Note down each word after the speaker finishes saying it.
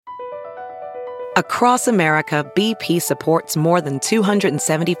Across America, BP supports more than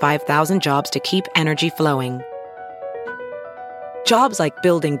 275,000 jobs to keep energy flowing. Jobs like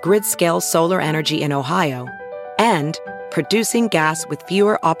building grid-scale solar energy in Ohio and producing gas with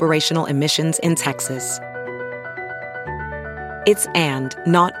fewer operational emissions in Texas. It's and,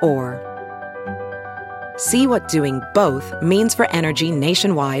 not or. See what doing both means for energy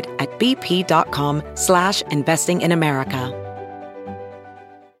nationwide at bp.com/investing in America.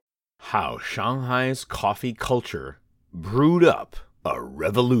 How Shanghai's coffee culture brewed up a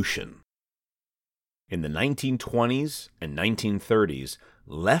revolution. In the 1920s and 1930s,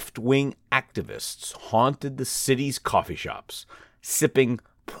 left-wing activists haunted the city's coffee shops, sipping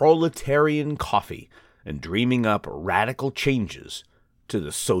proletarian coffee and dreaming up radical changes to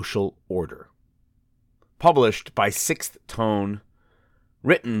the social order. Published by Sixth Tone,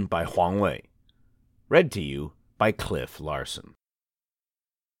 written by Huang Wei, read to you by Cliff Larson.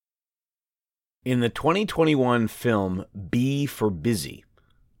 In the 2021 film B for Busy,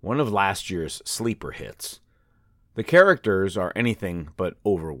 one of last year's sleeper hits, the characters are anything but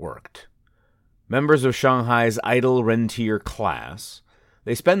overworked. Members of Shanghai's idle rentier class,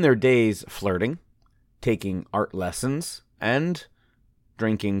 they spend their days flirting, taking art lessons, and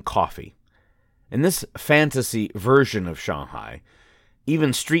drinking coffee. In this fantasy version of Shanghai,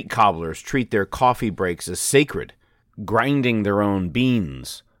 even street cobblers treat their coffee breaks as sacred, grinding their own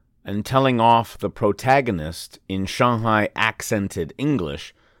beans and telling off the protagonist in Shanghai accented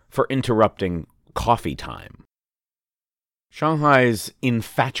English for interrupting coffee time. Shanghai's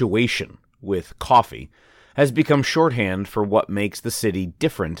infatuation with coffee has become shorthand for what makes the city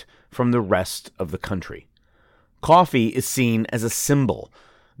different from the rest of the country. Coffee is seen as a symbol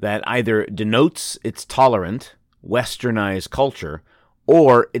that either denotes its tolerant, westernized culture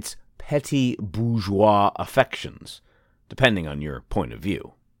or its petty bourgeois affections, depending on your point of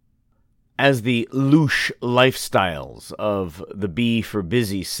view. As the louche lifestyles of the B for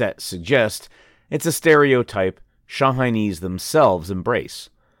Busy set suggest, it's a stereotype Shanghainese themselves embrace.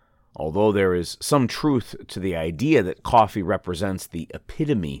 Although there is some truth to the idea that coffee represents the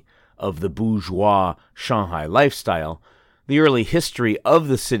epitome of the bourgeois Shanghai lifestyle, the early history of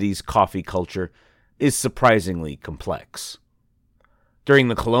the city's coffee culture is surprisingly complex. During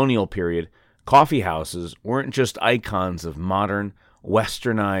the colonial period, coffee houses weren't just icons of modern,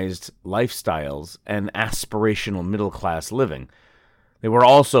 westernized lifestyles and aspirational middle-class living. They were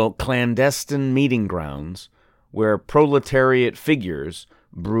also clandestine meeting grounds where proletariat figures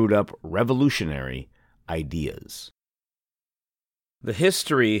brewed up revolutionary ideas. The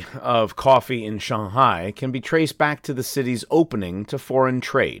history of coffee in Shanghai can be traced back to the city's opening to foreign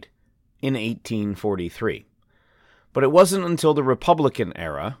trade in 1843. But it wasn't until the Republican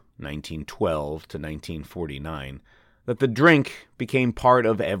era, 1912 to 1949, that the drink became part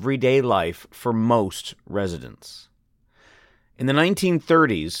of everyday life for most residents. In the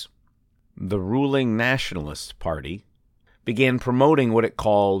 1930s, the ruling Nationalist Party began promoting what it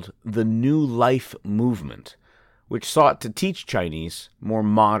called the New Life movement, which sought to teach Chinese more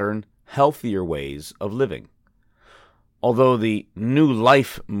modern, healthier ways of living. Although the New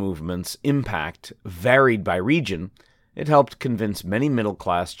Life movement's impact varied by region, it helped convince many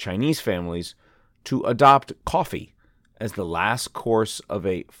middle-class Chinese families to adopt coffee as the last course of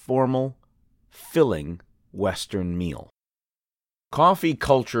a formal, filling Western meal. Coffee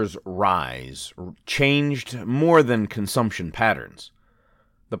culture's rise changed more than consumption patterns.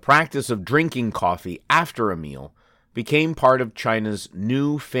 The practice of drinking coffee after a meal became part of China's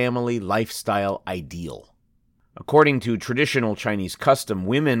new family lifestyle ideal. According to traditional Chinese custom,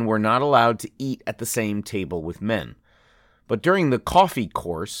 women were not allowed to eat at the same table with men. But during the coffee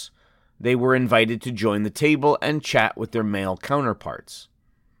course, they were invited to join the table and chat with their male counterparts.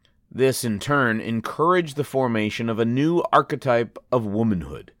 This, in turn, encouraged the formation of a new archetype of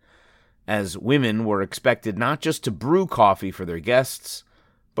womanhood, as women were expected not just to brew coffee for their guests,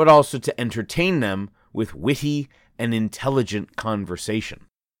 but also to entertain them with witty and intelligent conversation.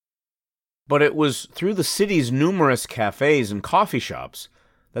 But it was through the city's numerous cafes and coffee shops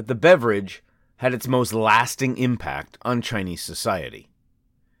that the beverage had its most lasting impact on Chinese society.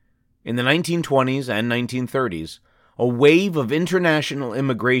 In the 1920s and 1930s, a wave of international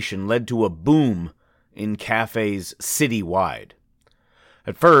immigration led to a boom in cafes citywide.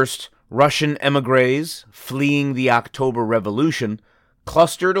 At first, Russian émigrés fleeing the October Revolution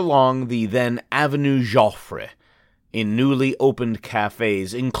clustered along the then Avenue Joffre in newly opened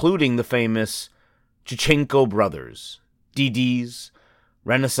cafes, including the famous Chichenko Brothers, Didi's,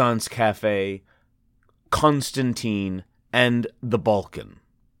 Renaissance Cafe, Constantine, and the Balkan.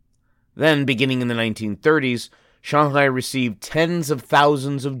 Then, beginning in the 1930s, Shanghai received tens of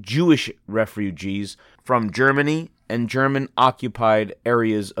thousands of Jewish refugees from Germany and German-occupied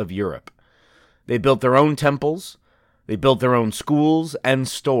areas of Europe. They built their own temples, they built their own schools and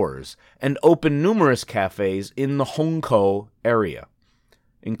stores, and opened numerous cafes in the Hongkou area,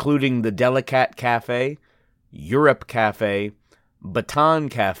 including the Delicat Cafe, Europe Cafe, Baton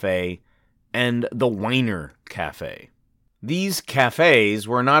Cafe, and the Weiner Cafe. These cafes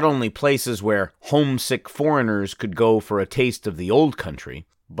were not only places where homesick foreigners could go for a taste of the old country,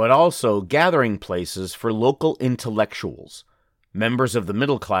 but also gathering places for local intellectuals, members of the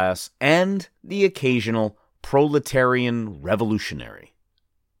middle class, and the occasional proletarian revolutionary.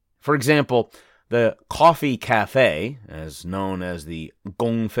 For example, the Coffee Cafe, as known as the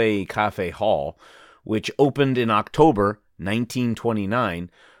Gongfei Cafe Hall, which opened in October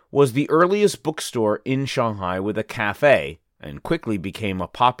 1929, was the earliest bookstore in Shanghai with a cafe and quickly became a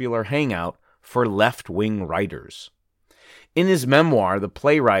popular hangout for left-wing writers. In his memoir, the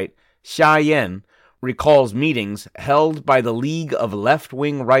playwright Xia Yan recalls meetings held by the League of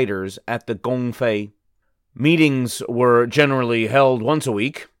Left-Wing Writers at the Gongfei. Meetings were generally held once a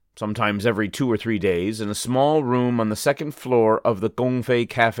week, sometimes every 2 or 3 days, in a small room on the second floor of the Gongfei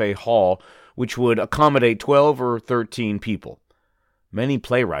Cafe Hall, which would accommodate 12 or 13 people. Many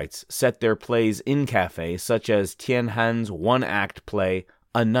playwrights set their plays in cafes, such as Tian Han's one-act play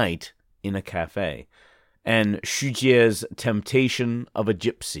A Night in a Cafe, and Xu Jie's Temptation of a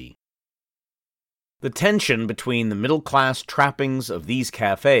Gypsy. The tension between the middle-class trappings of these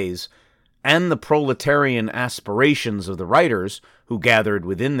cafes and the proletarian aspirations of the writers who gathered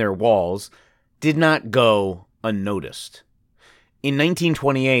within their walls did not go unnoticed. In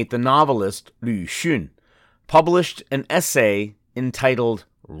 1928, the novelist Lu Xun published an essay entitled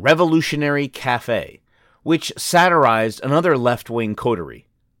Revolutionary Cafe, which satirized another left-wing coterie,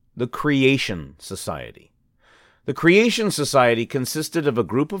 the Creation Society. The Creation Society consisted of a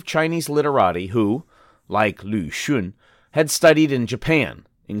group of Chinese literati who, like Lu Xun, had studied in Japan,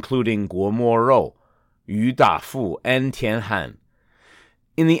 including Guo Morou, Yu Dafu, and Tian Han.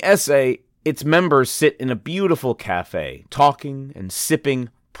 In the essay, its members sit in a beautiful cafe, talking and sipping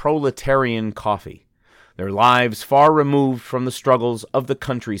proletarian coffee, their lives far removed from the struggles of the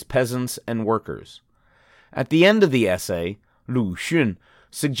country's peasants and workers. At the end of the essay, Lu Xun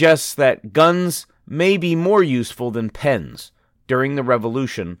suggests that guns may be more useful than pens during the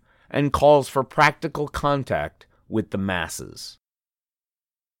revolution and calls for practical contact with the masses.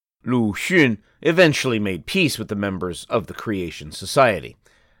 Lu Xun eventually made peace with the members of the Creation Society,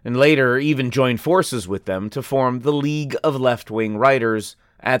 and later even joined forces with them to form the League of Left-Wing Writers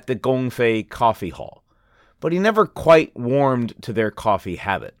at the Gongfei Coffee Hall. But he never quite warmed to their coffee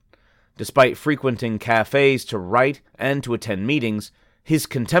habit. Despite frequenting cafes to write and to attend meetings, his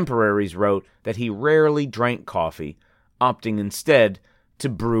contemporaries wrote that he rarely drank coffee, opting instead to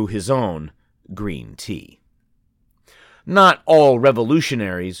brew his own green tea. Not all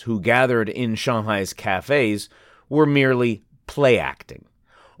revolutionaries who gathered in Shanghai's cafes were merely play-acting.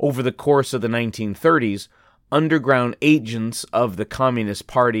 Over the course of the 1930s, underground agents of the Communist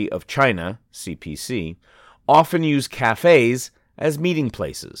Party of China, CPC, often used cafes as meeting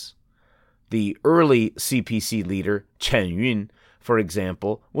places. The early CPC leader, Chen Yun, for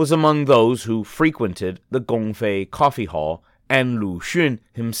example, was among those who frequented the Gongfei Coffee Hall, and Lu Xun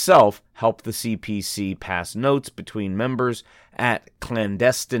himself helped the CPC pass notes between members at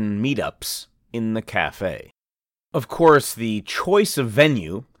clandestine meetups in the cafe. Of course, the choice of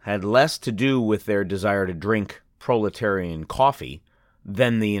venue had less to do with their desire to drink proletarian coffee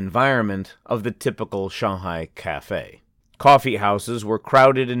than the environment of the typical Shanghai cafe. Coffee houses were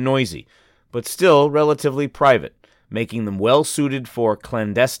crowded and noisy, but still relatively private, making them well suited for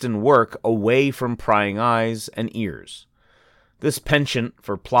clandestine work away from prying eyes and ears. This penchant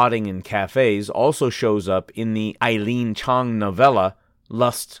for plotting in cafes also shows up in the Eileen Chang novella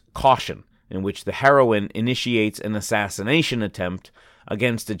Lust, Caution, in which the heroine initiates an assassination attempt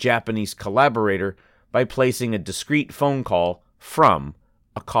against a Japanese collaborator by placing a discreet phone call from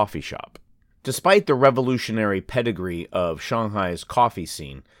a coffee shop. Despite the revolutionary pedigree of Shanghai's coffee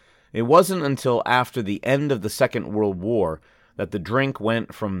scene, it wasn't until after the end of the Second World War that the drink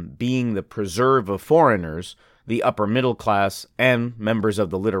went from being the preserve of foreigners, the upper middle class, and members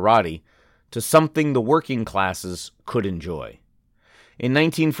of the literati, to something the working classes could enjoy. In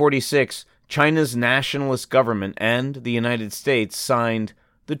 1946, China's nationalist government and the United States signed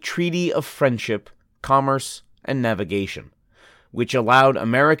the Treaty of Friendship, Commerce, and Navigation, which allowed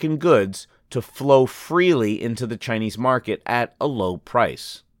American goods to flow freely into the Chinese market at a low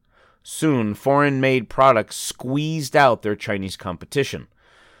price. Soon, foreign-made products squeezed out their Chinese competition.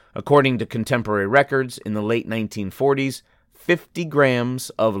 According to contemporary records, in the late 1940s, 50 grams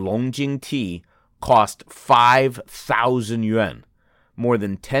of Longjing tea cost 5,000 yuan, more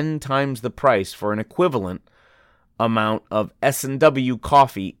than 10 times the price for an equivalent amount of S&W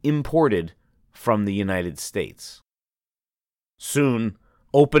coffee imported from the United States. Soon,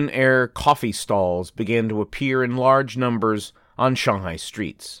 open-air coffee stalls began to appear in large numbers on Shanghai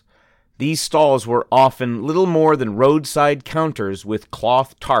streets. These stalls were often little more than roadside counters with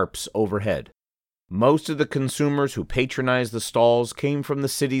cloth tarps overhead. Most of the consumers who patronized the stalls came from the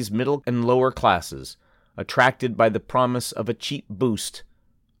city's middle and lower classes, attracted by the promise of a cheap boost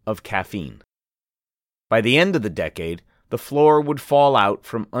of caffeine. By the end of the decade, the floor would fall out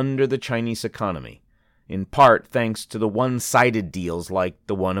from under the Chinese economy, in part thanks to the one-sided deals like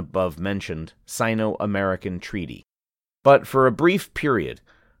the one above mentioned Sino-American Treaty. But for a brief period,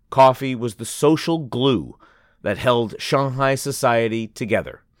 coffee was the social glue that held Shanghai society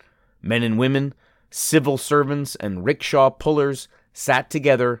together. Men and women, civil servants and rickshaw pullers sat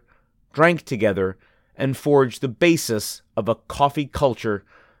together, drank together, and forged the basis of a coffee culture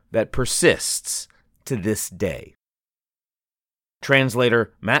that persists to this day.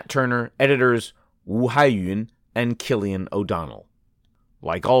 Translator Matt Turner, editors Wu Haiyun and Killian O'Donnell.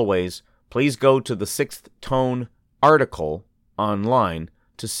 Like always, please go to the Sixth Tone article online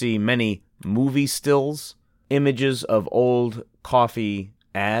to see many movie stills, images of old coffee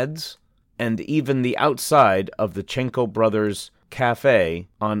ads, and even the outside of the Chenko Brothers Cafe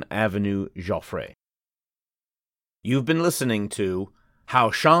on Avenue Joffre. You've been listening to How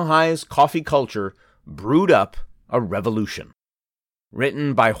Shanghai's Coffee Culture Brewed Up a Revolution.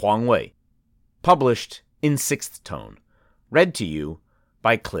 Written by Huang Wei. Published in Sixth Tone. Read to you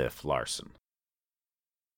by Cliff Larson.